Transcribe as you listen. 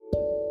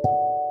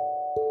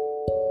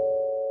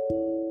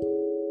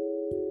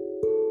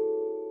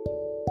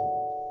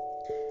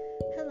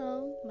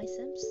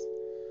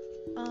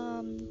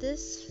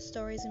This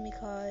story is gonna be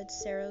called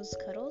Sero's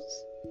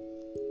Cuddles.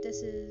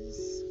 This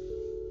is,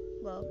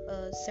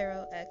 a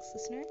Sero ex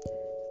listener.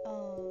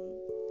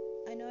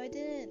 I know I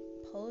didn't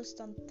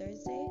post on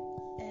Thursday,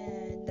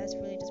 and that's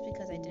really just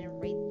because I didn't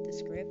write the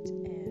script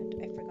and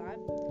I forgot.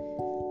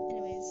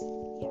 Anyways,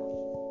 yeah.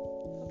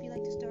 Hope you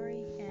like the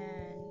story,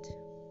 and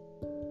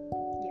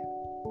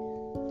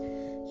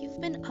yeah. You've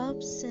been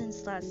up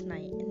since last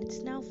night, and it's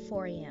now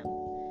 4 a.m.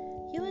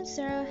 You and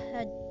Sarah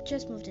had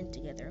just moved in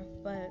together,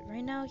 but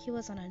right now he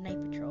was on a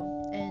night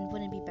patrol and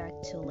wouldn't be back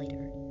till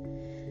later.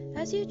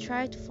 As you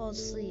tried to fall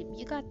asleep,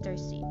 you got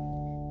thirsty.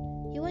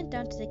 You went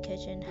down to the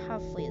kitchen,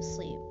 halfway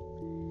asleep.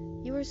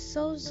 You were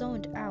so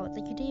zoned out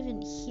that you didn't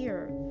even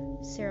hear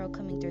Sarah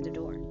coming through the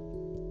door.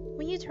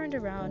 When you turned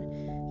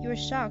around, you were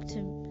shocked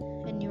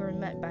and you were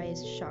met by a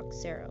shocked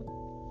Sarah.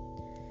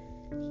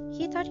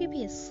 He thought you'd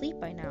be asleep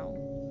by now.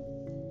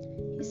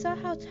 He saw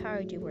how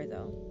tired you were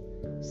though.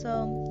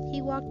 So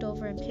he walked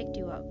over and picked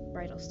you up,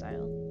 bridal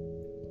style.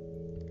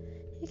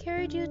 He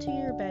carried you to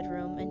your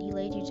bedroom and he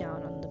laid you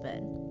down on the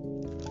bed.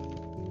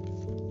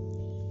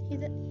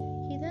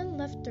 He then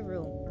left the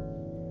room.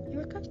 You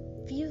were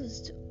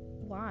confused.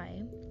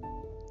 Why?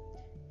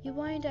 You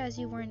whined as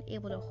you weren't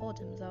able to hold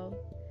him though.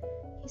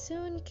 He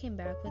soon came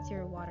back with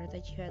your water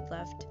that you had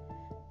left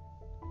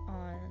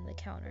on the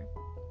counter.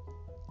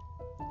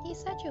 He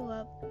set you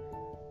up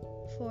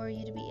for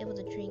you to be able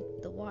to drink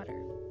the water.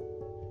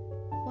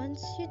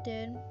 Once you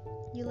did,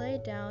 you lay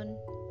down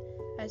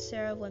as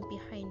Sarah went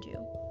behind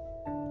you.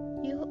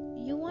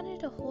 You wanted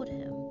to hold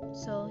him,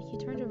 so you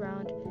turned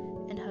around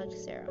and hugged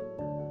Sarah.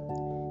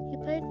 He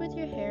played with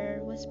your hair,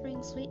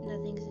 whispering sweet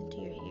nothings into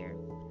your ear.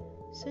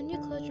 Soon you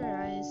closed your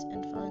eyes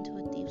and fell into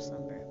a deep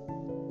slumber.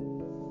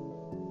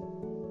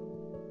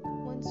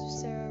 Once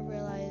Sarah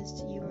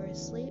realized you were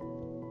asleep,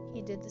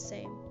 he did the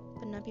same,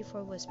 but not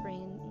before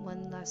whispering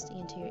one last thing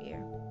into your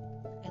ear.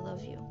 I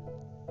love you.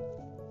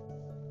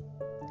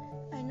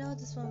 I know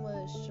this one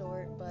was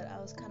short, but I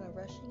was kind of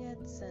rushing it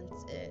since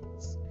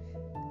it's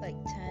like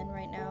 10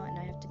 right now and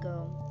I have to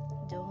go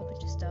do a whole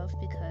bunch of stuff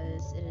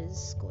because it is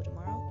school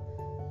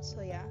tomorrow.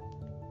 So yeah.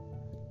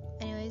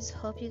 Anyways,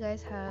 hope you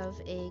guys have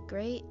a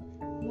great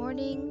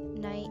morning,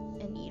 night,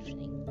 and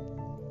evening.